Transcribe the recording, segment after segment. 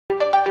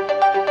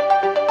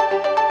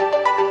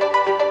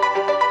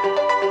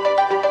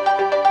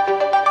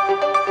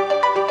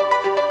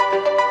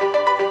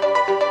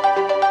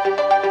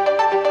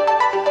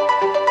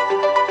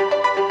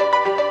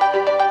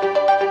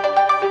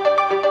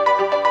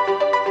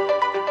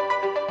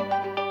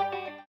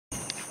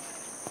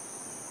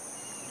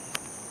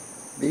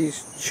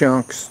These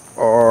chunks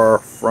are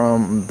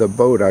from the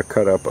boat I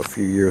cut up a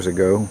few years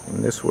ago,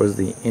 and this was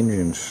the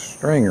engine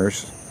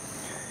stringers,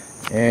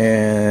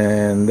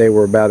 and they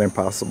were about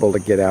impossible to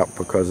get out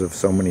because of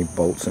so many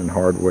bolts and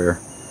hardware.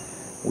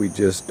 We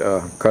just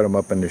cut them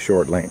up into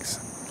short lengths.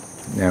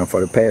 Now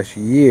for the past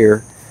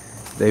year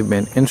they've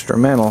been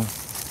instrumental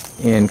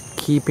in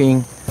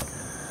keeping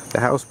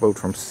the houseboat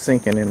from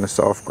sinking in the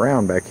soft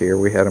ground back here.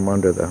 We had them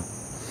under the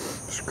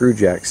screw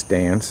jack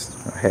stands.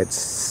 I had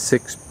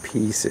 6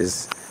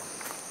 pieces.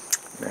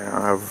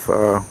 Now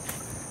the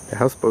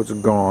houseboat's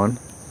gone.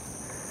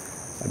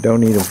 I don't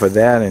need them for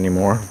that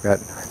anymore. I've got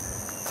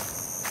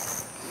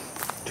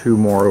 2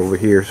 more over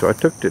here. So I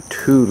took the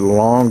 2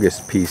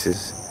 longest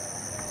pieces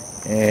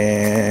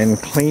and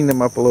cleaned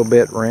them up a little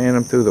bit, ran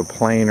them through the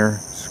planer,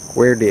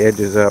 squared the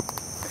edges up,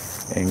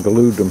 and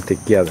glued them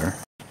together.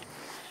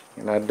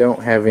 And I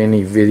don't have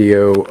any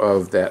video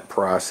of that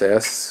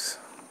process,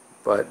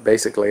 but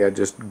basically I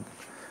just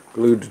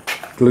glued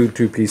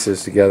 2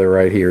 pieces together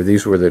right here.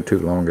 These were the 2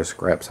 longest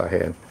scraps I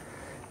had,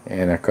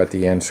 and I cut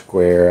the end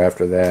square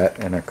after that,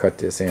 and I cut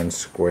this end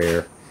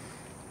square,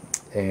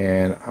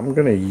 and I'm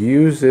going to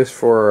use this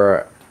for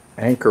an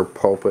anchor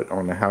pulpit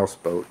on the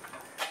houseboat.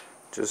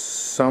 Just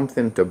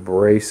something to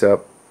brace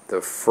up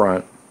the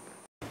front.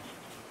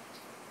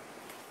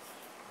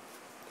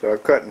 So I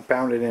cut and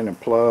pounded in a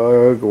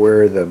plug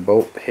where the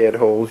bolt head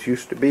holes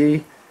used to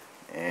be,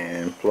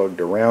 and plugged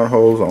the round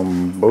holes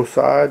on both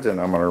sides,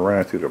 and I'm going to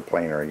run it through the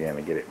planer again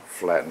to get it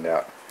flattened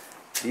out.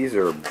 These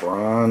are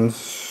broken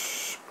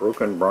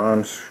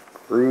bronze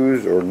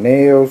screws or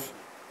nails,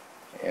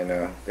 and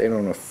they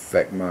don't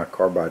affect my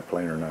carbide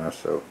planer knife,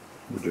 so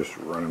we'll just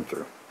run them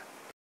through.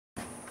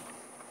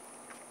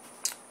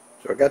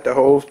 So I got the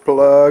holes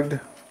plugged,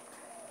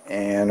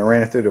 and I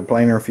ran it through the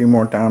planer a few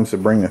more times to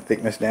bring the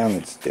thickness down.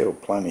 It's still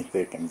plenty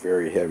thick and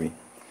very heavy.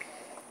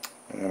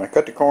 And then I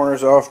cut the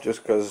corners off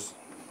just because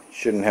you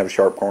shouldn't have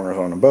sharp corners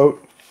on a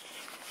boat.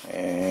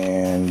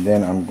 And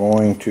then I'm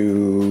going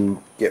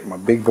to get my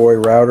big boy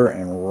router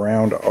and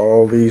round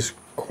all these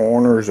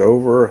corners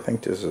over. I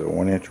think this is a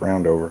 1-inch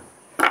round over,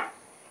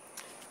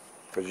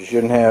 because you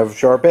shouldn't have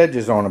sharp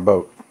edges on a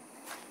boat.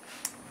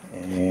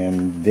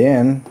 And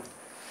then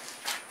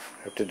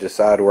I have to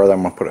decide whether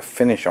I'm going to put a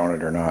finish on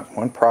it or not.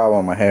 One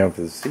problem I have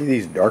is, see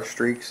these dark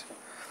streaks?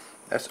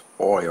 That's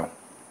oil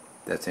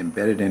that's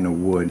embedded in the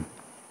wood,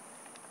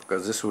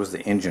 because this was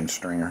the engine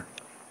stringer.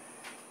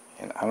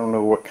 And I don't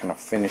know what kind of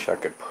finish I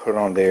could put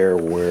on there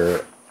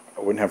where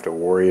I wouldn't have to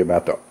worry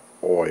about the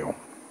oil.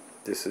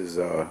 This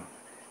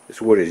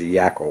wood is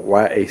Yacal,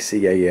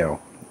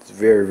 Y-A-C-A-L. It's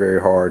very, very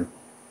hard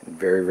and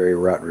very, very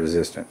rot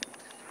resistant.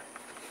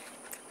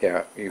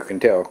 Yeah, you can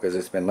tell because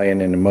it's been laying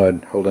in the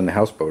mud holding the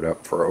houseboat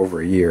up for over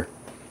a year,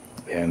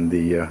 and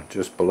the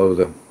just below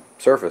the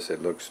surface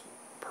it looks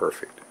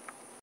perfect.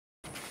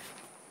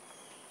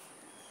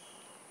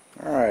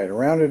 Alright, I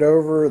rounded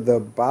over the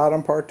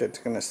bottom part that's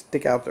going to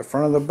stick out the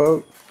front of the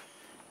boat,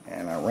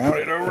 and I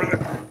rounded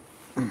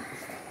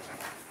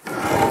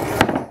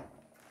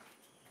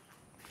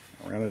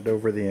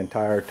over the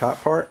entire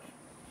top part,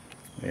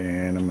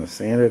 and I'm going to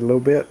sand it a little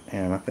bit,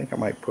 and I think I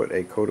might put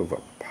a coat of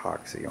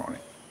epoxy on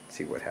it.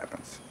 See what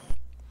happens.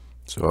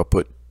 So I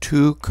put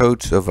 2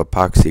 coats of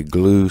epoxy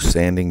glue,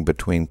 sanding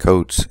between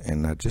coats,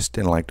 and I just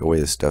didn't like the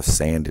way the stuff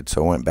sanded,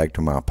 so I went back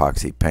to my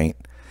epoxy paint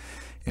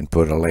and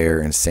put a layer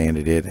and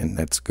sanded it, and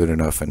that's good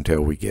enough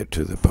until we get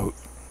to the boat.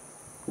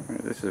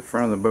 Right, this is the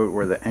front of the boat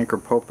where the anchor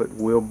pulpit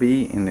will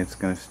be, and it's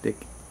going to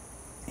stick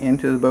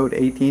into the boat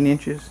 18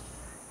 inches,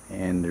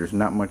 and there's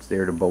not much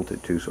there to bolt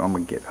it to, so I'm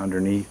going to get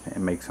underneath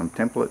and make some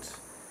templates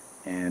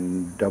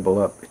and double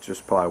up. It's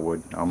just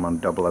plywood. I'm going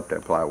to double up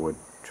that plywood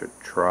to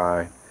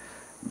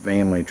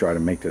vainly try to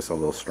make this a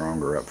little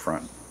stronger up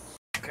front.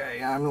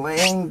 Okay, I'm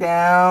laying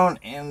down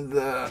in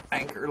the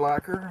anchor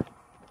locker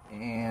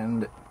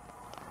and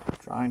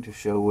trying to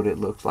show what it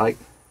looks like.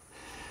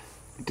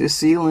 This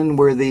ceiling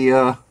where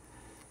the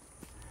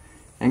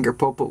anchor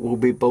pulpit will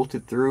be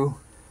bolted through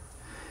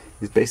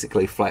is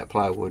basically flat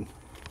plywood.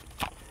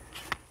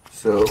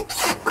 So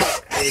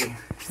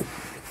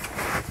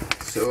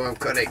I've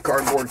cut a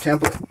cardboard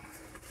template,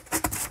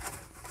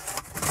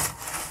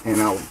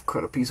 and I'll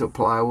cut a piece of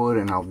plywood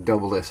and I'll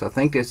double this. I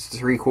think it's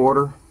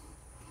 3/4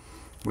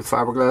 with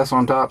fiberglass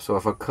on top, so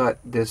if I cut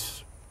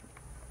this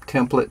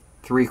template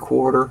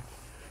 3/4,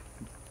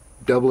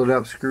 double it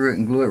up, screw it,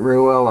 and glue it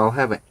real well, I'll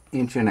have an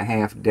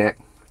 1.5 inch deck,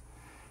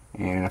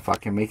 and if I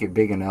can make it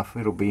big enough,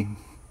 it'll be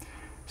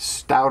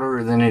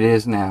stouter than it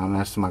is now, and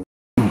that's my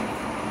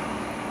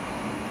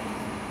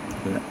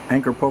The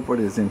anchor pulpit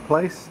is in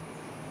place.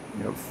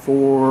 You have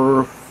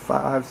 4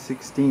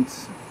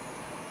 5/16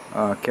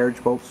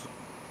 carriage bolts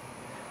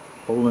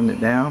holding it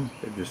down.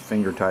 They're just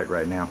finger tight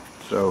right now.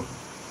 So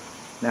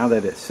now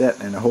that it's set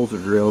and the holes are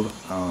drilled,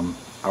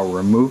 I'll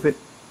remove it.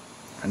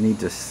 I need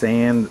to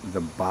sand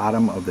the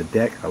bottom of the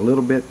deck a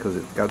little bit because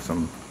it's got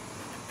some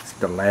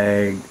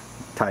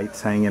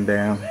stalactites hanging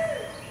down,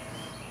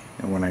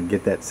 and when I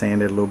get that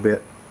sanded a little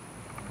bit,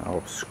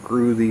 I'll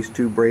screw these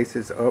two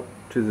braces up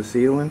to the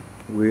ceiling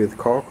with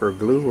caulk or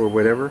glue or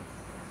whatever,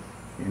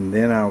 and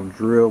then I'll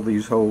drill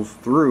these holes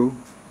through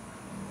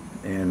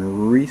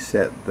and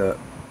reset the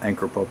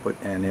anchor pulpit,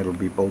 and it'll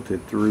be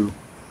bolted through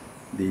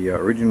the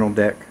original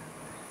deck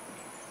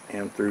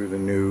and through the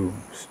new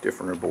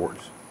stiffener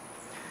boards.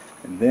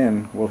 And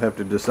then we'll have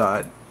to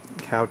decide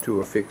how to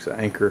affix an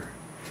anchor,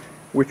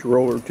 which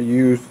roller to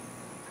use,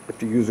 if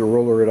to use a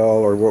roller at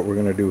all, or what we're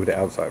going to do with the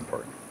outside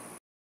part.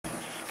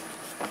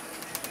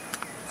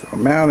 So I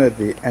mounted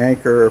the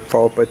anchor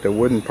pulpit, the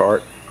wooden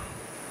part,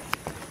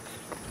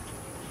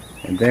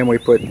 and then we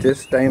put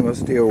this stainless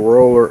steel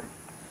roller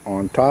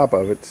on top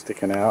of it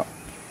sticking out,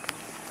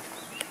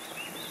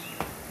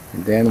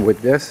 and then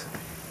with this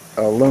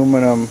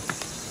aluminum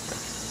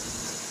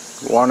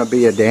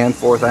wannabe a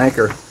Danforth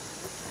anchor,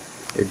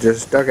 it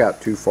just stuck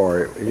out too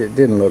far. It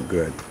didn't look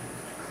good.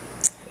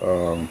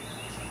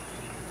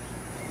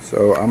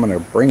 So I'm going to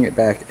bring it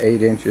back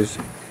 8 inches,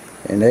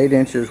 and 8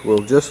 inches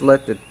will just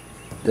let the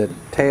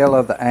tail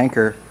of the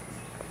anchor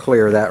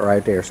clear that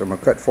right there. So I'm going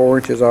to cut 4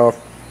 inches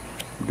off.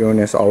 I'm doing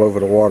this all over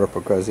the water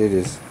because it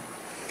is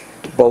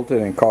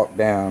bolted and caulked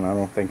down. I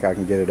don't think I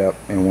can get it up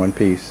in one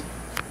piece.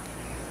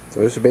 So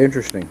this will be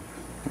interesting.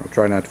 I'll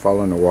try not to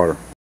fall in the water.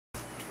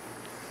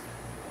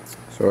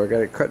 So I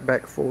got it cut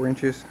back 4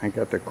 inches. I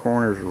got the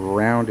corners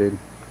rounded.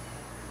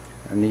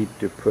 I need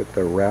to put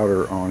the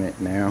router on it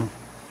now.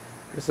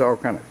 This is all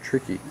kind of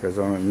tricky because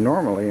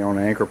normally on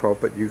an anchor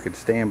pulpit you could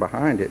stand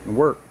behind it and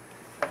work.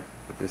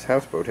 But this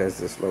houseboat has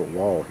this little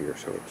wall here,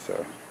 so it's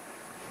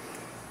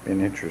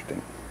been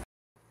interesting.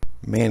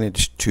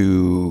 Managed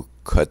to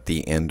cut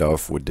the end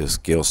off with the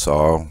skill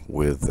saw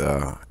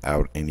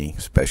without any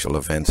special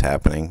events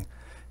happening.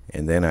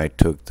 And then I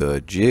took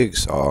the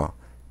jigsaw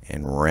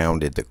and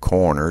rounded the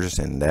corners,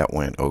 and that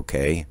went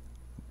okay.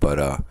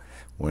 But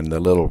when the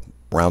little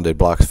rounded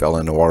blocks fell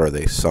in the water,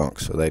 they sunk,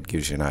 so that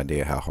gives you an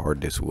idea how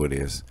hard this wood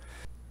is.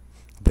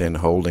 Then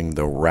holding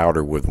the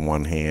router with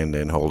one hand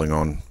and holding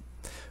on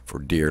for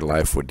dear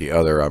life with the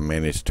other, I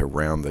managed to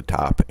round the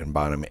top and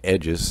bottom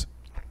edges.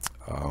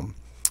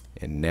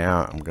 And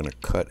now I'm going to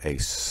cut a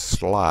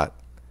slot,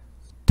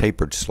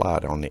 tapered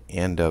slot on the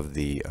end of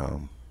the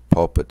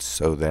pulpit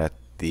so that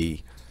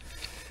the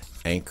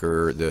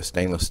anchor, the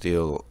stainless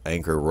steel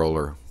anchor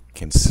roller,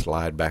 can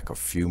slide back a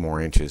few more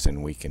inches,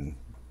 and we can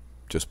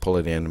just pull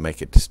it in and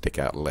make it stick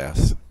out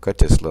less. Cut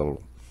this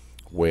little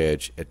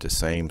wedge at the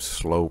same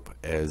slope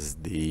as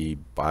the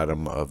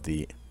bottom of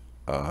the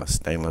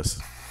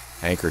stainless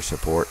anchor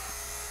support,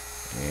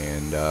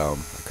 and I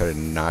cut a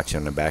notch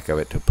on the back of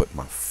it to put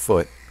my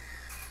foot.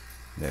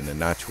 Then the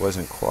notch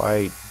wasn't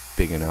quite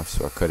big enough,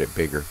 so I cut it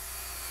bigger,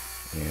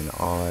 and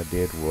all I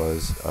did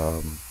was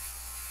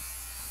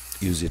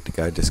use it to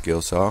guide the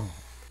skill saw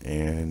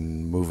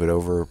and move it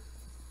over,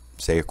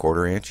 say, a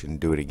 1/4 inch, and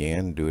do it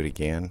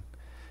again,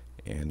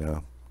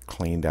 and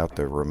cleaned out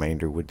the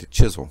remainder with the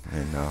chisel,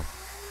 and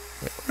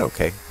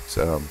okay. It's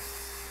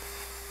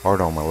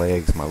hard on my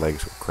legs. My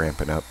legs were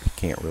cramping up. You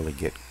can't really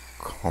get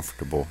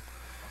comfortable.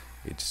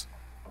 It's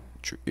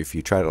if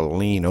you try to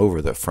lean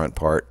over the front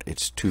part,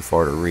 it's too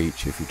far to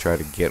reach. If you try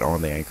to get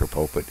on the anchor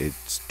pulpit,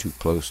 it's too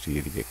close to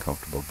you to get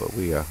comfortable. But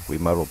we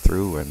muddled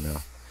through and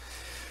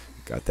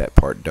got that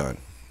part done.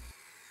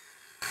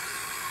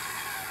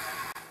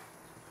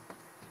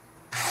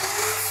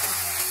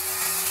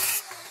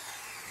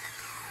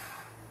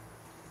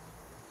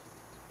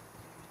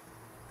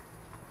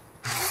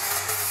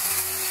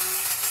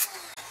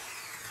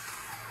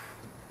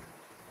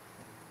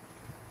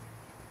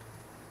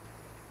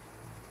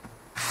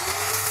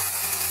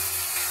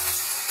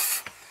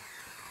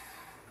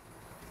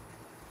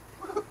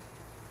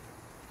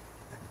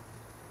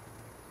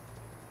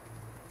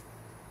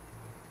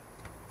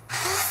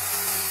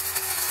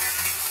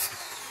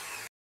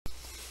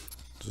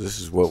 So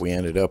this is what we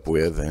ended up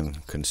with,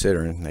 and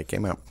considering they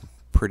came out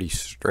pretty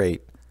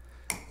straight.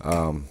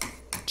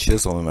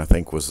 Chiseling, I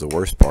think, was the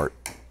worst part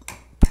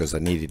because I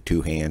needed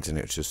 2 hands, and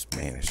it's just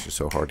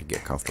so hard to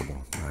get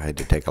comfortable. I had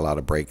to take a lot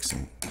of breaks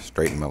and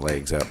straighten my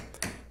legs up.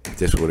 If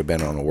this would have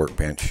been on a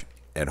workbench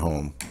at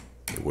home,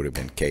 it would have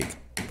been cake.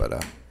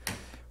 But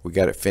we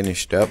got it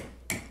finished up.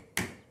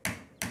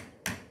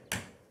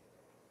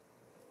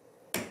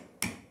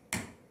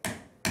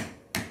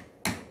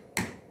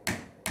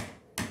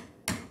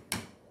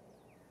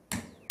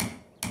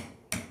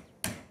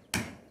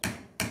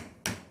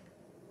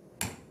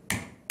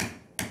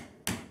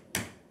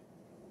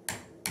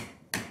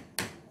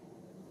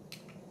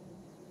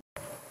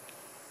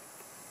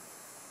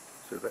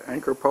 So the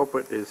anchor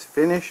pulpit is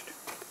finished,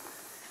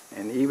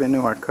 and even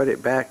though I cut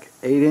it back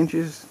 8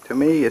 inches, to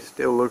me it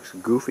still looks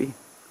goofy,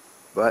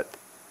 but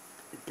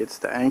it gets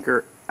the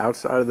anchor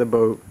outside of the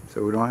boat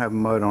so we don't have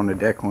mud on the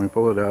deck when we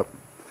pull it up.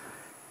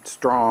 It's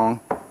strong,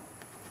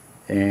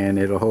 and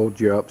it'll hold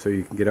you up so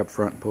you can get up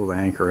front and pull the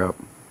anchor up.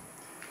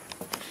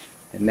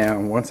 And now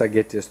once I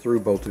get this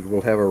through bolted,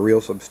 we'll have a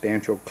real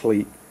substantial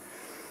cleat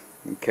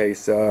in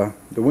case the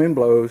wind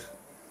blows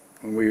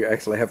and we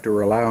actually have to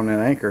rely on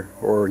an anchor,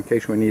 or in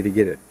case we need to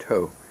get a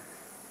tow.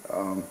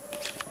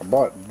 I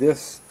bought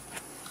this.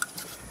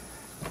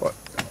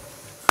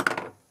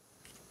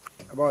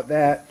 I bought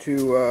that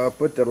to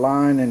put the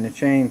line and the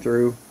chain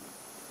through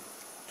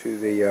to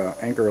the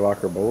anchor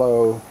locker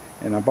below,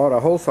 and I bought a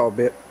hole saw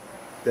bit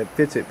that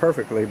fits it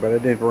perfectly, but I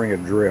didn't bring a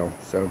drill,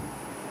 so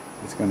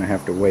it's going to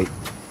have to wait.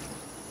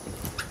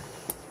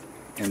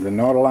 And the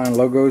Nautilon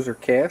logos are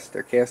cast.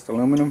 They're cast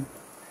aluminum,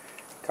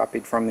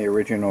 copied from the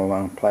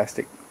original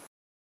plastic